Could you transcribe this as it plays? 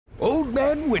Old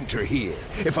Man Winter here.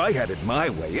 If I had it my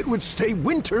way, it would stay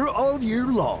winter all year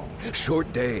long.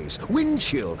 Short days, wind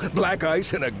chill, black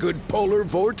ice, and a good polar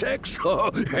vortex.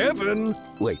 Oh, heaven.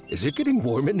 Wait, is it getting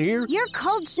warm in here? Your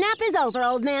cold snap is over,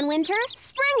 Old Man Winter.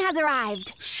 Spring has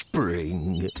arrived.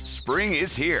 Spring. Spring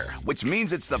is here, which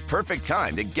means it's the perfect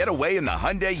time to get away in the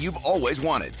Hyundai you've always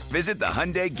wanted. Visit the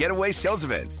Hyundai Getaway Sales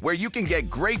Event, where you can get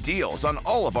great deals on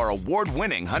all of our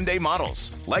award-winning Hyundai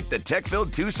models, like the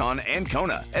tech-filled Tucson and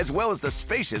Kona, as well as the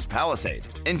spacious Palisade.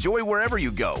 Enjoy wherever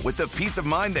you go with the peace of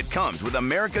mind that comes with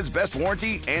America's best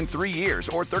warranty and 3 years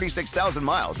or 36,000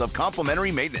 miles of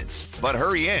complimentary maintenance. But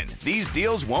hurry in, these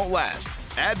deals won't last.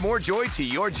 Add more joy to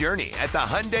your journey at the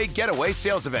Hyundai Getaway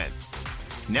Sales Event.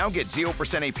 Now get 0%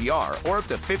 APR or up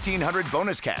to $1,500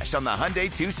 bonus cash on the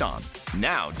Hyundai Tucson.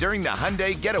 Now, during the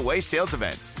Hyundai Getaway Sales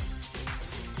Event.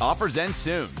 Offers end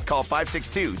soon. Call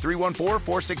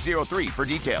 562-314-4603 for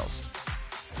details.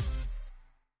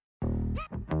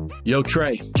 Yo,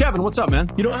 Trey. Kevin, what's up, man?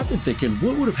 You know, I've been thinking,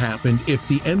 what would have happened if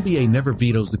the NBA never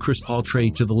vetoes the Chris Paul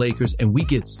trade to the Lakers and we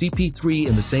get CP3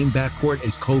 in the same backcourt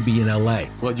as Kobe in LA?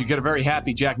 Well, you get a very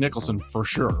happy Jack Nicholson for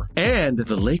sure. And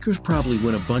the Lakers probably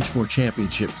win a bunch more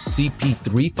championships.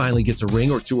 CP3 finally gets a ring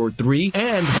or 2 or 3,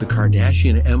 and the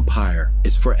Kardashian empire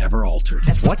is forever altered.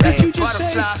 What did you just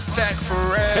say?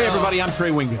 Hey, everybody, I'm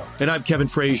Trey Wingo. And I'm Kevin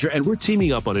Frazier, and we're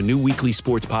teaming up on a new weekly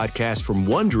sports podcast from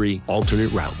Wondery,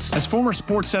 Alternate Routes. As former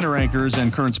Sports Center anchors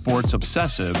and current sports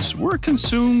obsessives, we're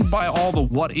consumed by all the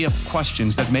what-if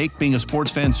questions that make being a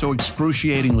sports fan so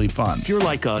excruciatingly fun. If you're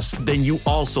like us, then you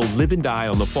also live and die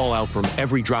on the fallout from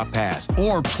every drop pass.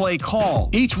 Or play call.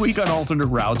 Each week on Alternate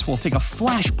Routes, we'll take a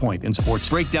flashpoint in sports,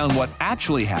 break down what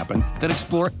actually happened, then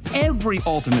explore every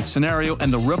alternate scenario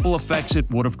and the ripple effects it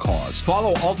would have caused.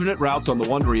 Follow Alternate Routes on the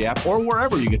Wondery app or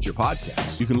wherever you get your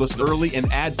podcasts. You can listen early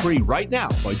and ad-free right now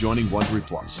by joining Wondery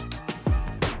Plus.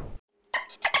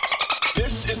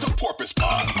 This is the Porpoise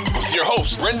Pod with your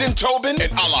hosts, Brendan Tobin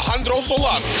and Alejandro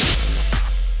Solano.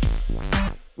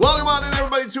 Welcome on in,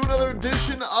 everybody, to another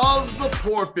edition of the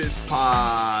Porpoise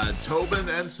Pod. Tobin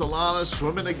and Solana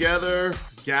swimming together,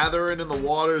 gathering in the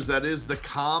waters that is the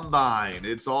Combine.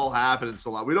 It's all happening,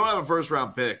 Solana. We don't have a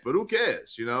first-round pick, but who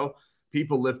cares, you know?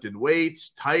 People lifting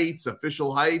weights, tights,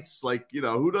 official heights. Like, you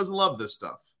know, who doesn't love this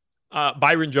stuff?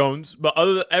 Byron Jones, but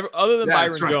other than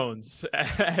Byron right. Jones,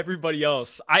 everybody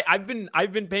else, I've been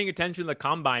paying attention to the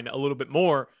Combine a little bit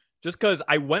more just because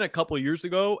I went a couple of years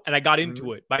ago and I got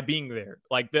into it by being there.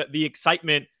 Like the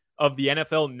excitement of the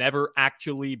NFL never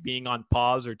actually being on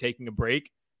pause or taking a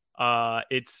break.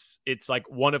 It's like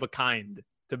one of a kind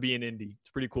to be in Indy.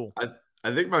 It's pretty cool.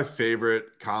 I think my favorite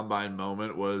Combine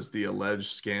moment was the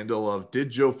alleged scandal of,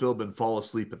 did Joe Philbin fall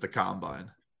asleep at the Combine?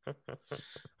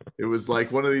 It was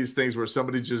like one of these things where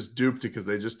somebody just duped it because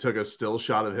they just took a still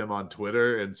shot of him on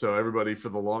Twitter. And so everybody for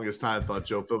the longest time thought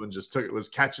Joe Philbin was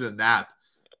catching a nap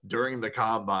during the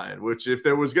Combine, which if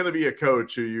there was going to be a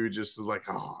coach who you just was like,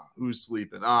 oh, who's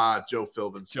sleeping? Joe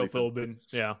Philbin. Joe Philbin.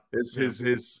 Yeah.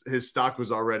 His stock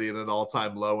was already at an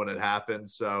all-time low when it happened.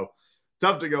 So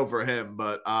tough to go for him.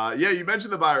 But yeah, you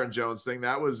mentioned the Byron Jones thing.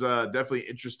 That was definitely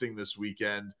interesting this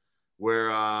weekend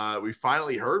where we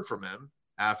finally heard from him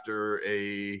after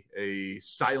a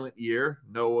silent year.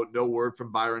 No word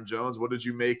from Byron Jones. What did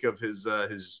you make of his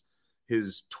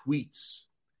tweets?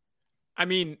 I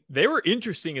mean, they were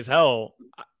interesting as hell.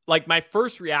 Like, my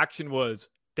first reaction was,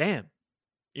 damn,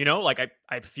 you know, like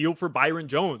I feel for Byron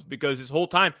Jones because his whole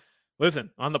time,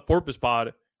 listen, on the Porpoise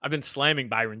Pod, I've been slamming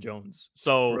Byron Jones.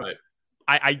 So right.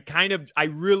 I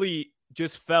really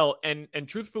just felt, and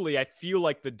truthfully, I feel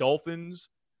like the Dolphins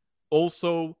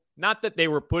also, not that they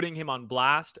were putting him on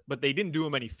blast, but they didn't do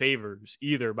him any favors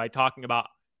either by talking about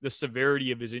the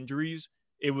severity of his injuries.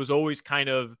 It was always kind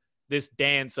of this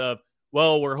dance of,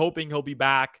 well, we're hoping he'll be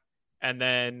back. And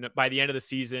then by the end of the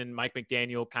season, Mike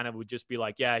McDaniel kind of would just be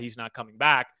like, yeah, he's not coming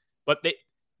back. But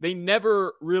they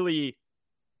never really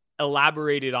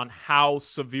elaborated on how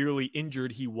severely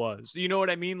injured he was. You know what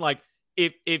I mean? Like,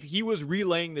 if he was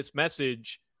relaying this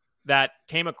message that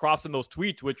came across in those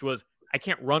tweets, which was, I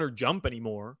can't run or jump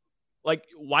anymore. Like,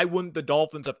 why wouldn't the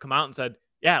Dolphins have come out and said,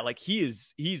 yeah, like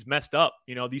he's messed up.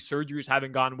 You know, these surgeries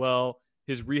haven't gone well.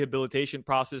 His rehabilitation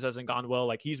process hasn't gone well.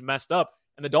 Like, he's messed up.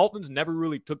 And the Dolphins never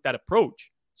really took that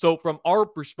approach. So from our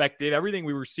perspective, everything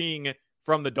we were seeing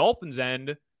from the Dolphins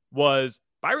end was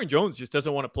Byron Jones just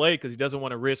doesn't want to play because he doesn't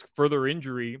want to risk further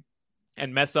injury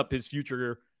and mess up his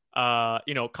future,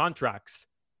 contracts.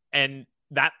 And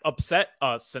that upset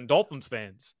us and Dolphins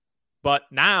fans. But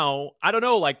now, I don't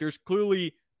know, like there's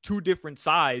clearly two different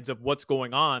sides of what's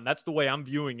going on. That's the way I'm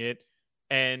viewing it.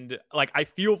 And like, I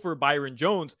feel for Byron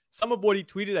Jones. Some of what he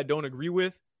tweeted, I don't agree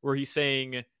with. where he's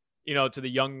saying, to the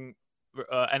young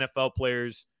NFL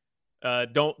players,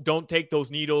 don't take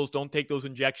those needles, don't take those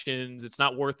injections. It's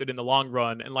not worth it in the long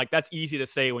run. And that's easy to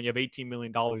say when you have $18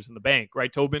 million in the bank,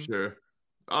 right, Tobin? Sure.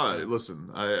 Listen,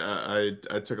 I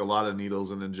took a lot of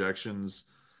needles and injections,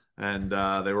 and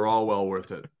they were all well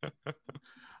worth it.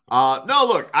 No,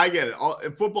 look, I get it.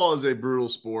 Football is a brutal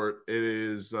sport. It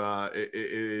is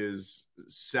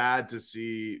sad to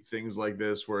see things like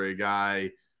this where a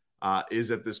guy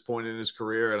is at this point in his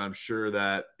career, and I'm sure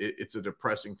that it's a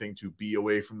depressing thing to be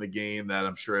away from the game that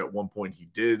I'm sure at one point he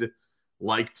did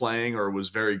like playing or was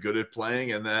very good at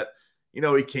playing, and that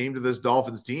he came to this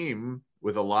Dolphins team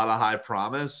with a lot of high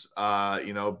promise.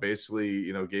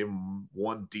 Basically, gave him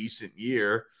one decent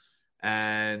year.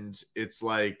 And it's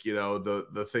like,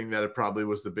 the thing that it probably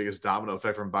was the biggest domino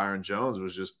effect from Byron Jones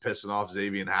was just pissing off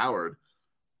Xavier Howard.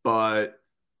 But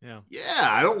yeah,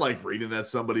 I don't like reading that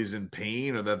somebody's in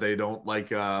pain or that they don't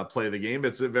play the game.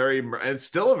 It's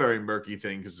still a very murky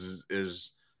thing because it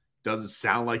doesn't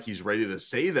sound like he's ready to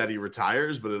say that he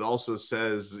retires, but it also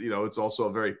says, it's also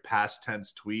a very past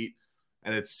tense tweet.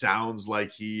 And it sounds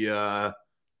like he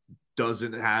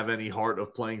doesn't have any heart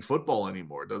of playing football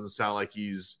anymore. It doesn't sound like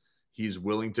he's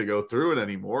willing to go through it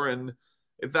anymore. And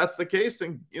if that's the case,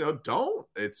 then, don't.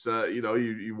 It's,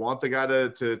 you want the guy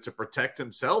to protect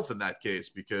himself in that case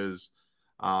because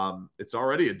it's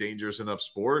already a dangerous enough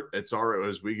sport. It's already,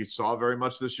 as we saw very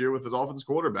much this year with the Dolphins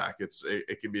quarterback,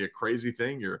 it can be a crazy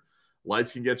thing. Your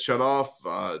lights can get shut off.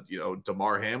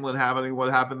 DeMar Hamlin having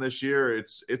what happened this year.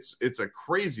 It's a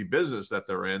crazy business that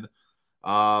they're in.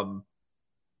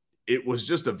 It was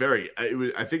just I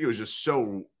think it was just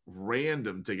so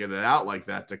random to get it out like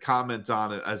that, to comment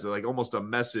on it as almost a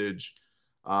message,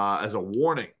 as a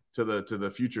warning to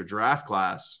the future draft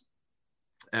class.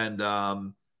 And,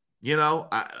 I'm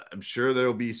sure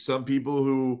there'll be some people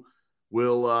who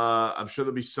will,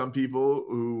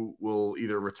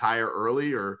 either retire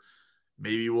early or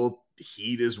maybe will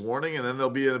heed his warning. And then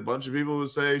there'll be a bunch of people who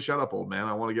say, shut up, old man.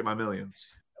 I want to get my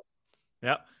millions.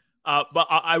 Yeah. But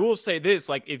I will say this,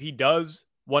 if he does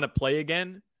want to play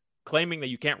again, claiming that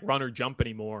you can't run or jump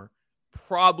anymore,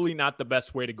 probably not the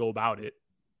best way to go about it.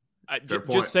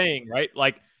 Just saying, right?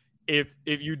 If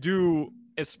you do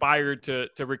aspire to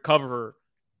recover,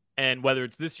 and whether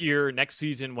it's this year, next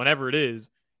season, whenever it is,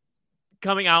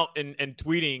 coming out and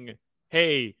tweeting,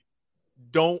 hey,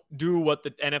 don't do what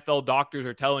the NFL doctors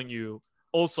are telling you.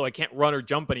 Also, I can't run or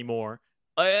jump anymore.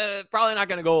 Probably not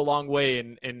going to go a long way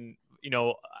in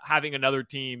having another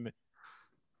team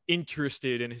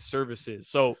interested in his services.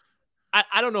 So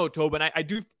I don't know, Tobin. I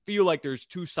do feel like there's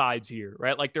two sides here,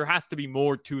 right? There has to be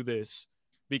more to this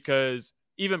because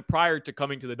even prior to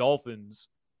coming to the Dolphins,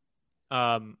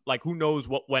 who knows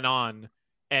what went on,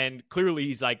 and clearly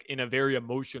he's in a very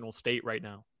emotional state right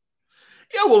now.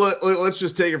 Yeah, well, let's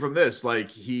just take it from this.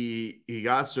 He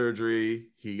got surgery,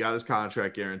 he got his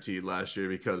contract guaranteed last year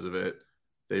because of it.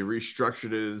 They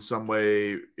restructured it in some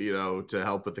way, to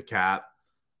help with the cap.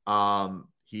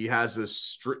 He has a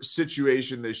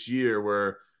situation this year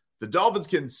where the Dolphins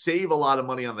can save a lot of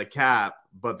money on the cap,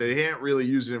 but they can't really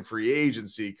use it in free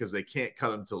agency because they can't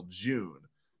cut him till June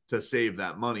to save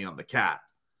that money on the cap.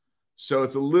 So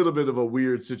it's a little bit of a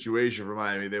weird situation for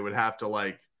Miami. They would have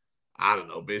to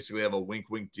basically have a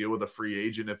wink deal with a free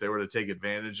agent if they were to take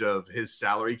advantage of his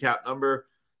salary cap number.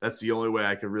 That's the only way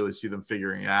I could really see them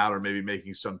figuring it out, or maybe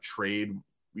making some trade,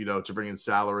 to bring in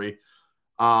salary.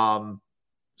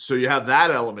 So you have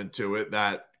that element to it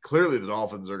that clearly the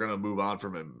Dolphins are going to move on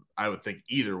from him. I would think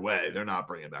either way, they're not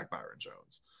bringing back Byron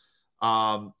Jones.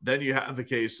 Then you have the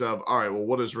case of, all right, well,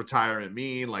 what does retirement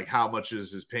mean? How much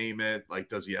is his payment?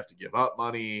 Does he have to give up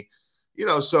money?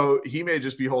 So he may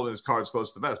just be holding his cards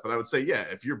close to the vest. But I would say, yeah,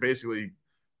 if you're basically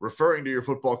referring to your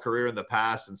football career in the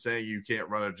past and saying you can't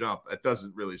run or jump, that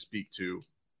doesn't really speak to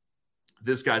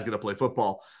this guy's going to play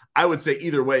football. I would say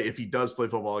either way, if he does play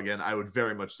football again, I would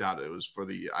very much doubt it was for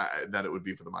that it would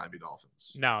be for the Miami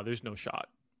Dolphins. No, there's no shot.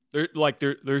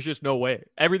 There's just no way.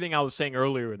 Everything I was saying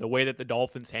earlier, the way that the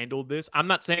Dolphins handled this, I'm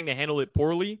not saying they handled it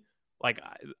poorly. I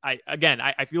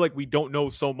feel like we don't know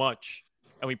so much,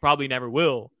 and we probably never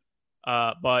will.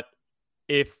 But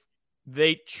if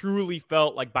they truly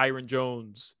felt like Byron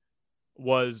Jones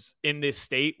was in this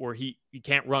state where he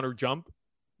can't run or jump,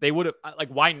 they would have,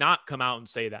 why not come out and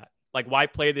say that? Why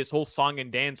play this whole song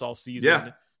and dance all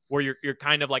season where you're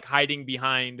kind of hiding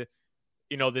behind,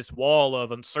 this wall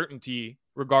of uncertainty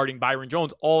regarding Byron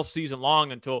Jones all season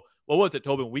long until, what was it,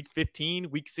 Tobin, week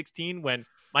 15, week 16, when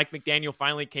Mike McDaniel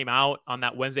finally came out on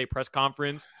that Wednesday press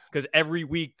conference? Because every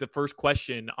week the first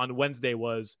question on Wednesday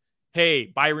was, hey,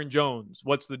 Byron Jones,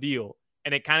 what's the deal?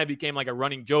 and it kind of became like a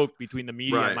running joke between the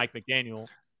media and Mike McDaniel.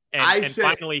 And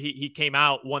finally, he came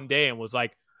out one day and was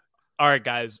like, "All right,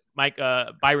 guys,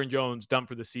 Byron Jones done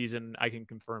for the season. I can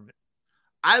confirm it."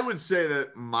 I would say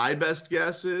that my best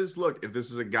guess is, look, if this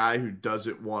is a guy who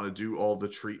doesn't want to do all the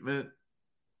treatment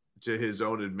to his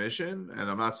own admission, and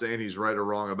I'm not saying he's right or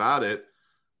wrong about it,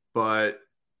 but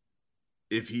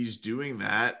if he's doing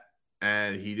that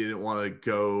and he didn't want to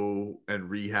go and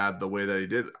rehab the way that he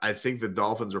did, I think the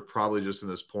Dolphins are probably just in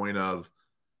this point of,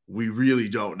 we really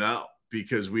don't know,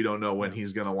 because we don't know when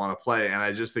he's going to want to play. And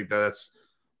I just think that that's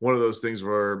one of those things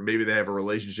where maybe they have a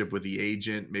relationship with the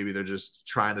agent. Maybe they're just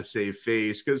trying to save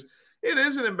face, because it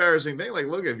is an embarrassing thing. Like,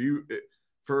 look,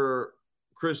 for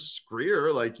Chris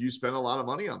Greer, like, you spent a lot of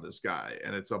money on this guy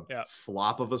and it's a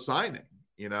flop of a signing,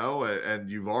 and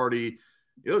you've already,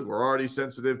 we're already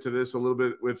sensitive to this a little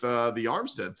bit with the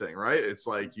Armstead thing, right? It's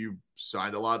like you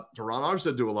signed a lot to Ron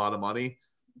Armstead, to a lot of money.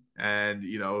 And,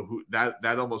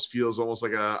 that almost feels almost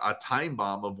like a time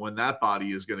bomb of when that body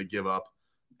is going to give up.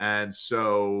 And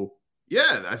so,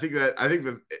 yeah, I think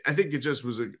it just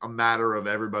was a matter of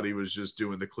everybody was just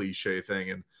doing the cliche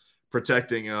thing and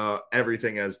protecting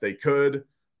everything as they could.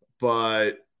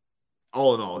 But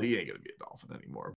all in all, he ain't going to be a Dolphin anymore.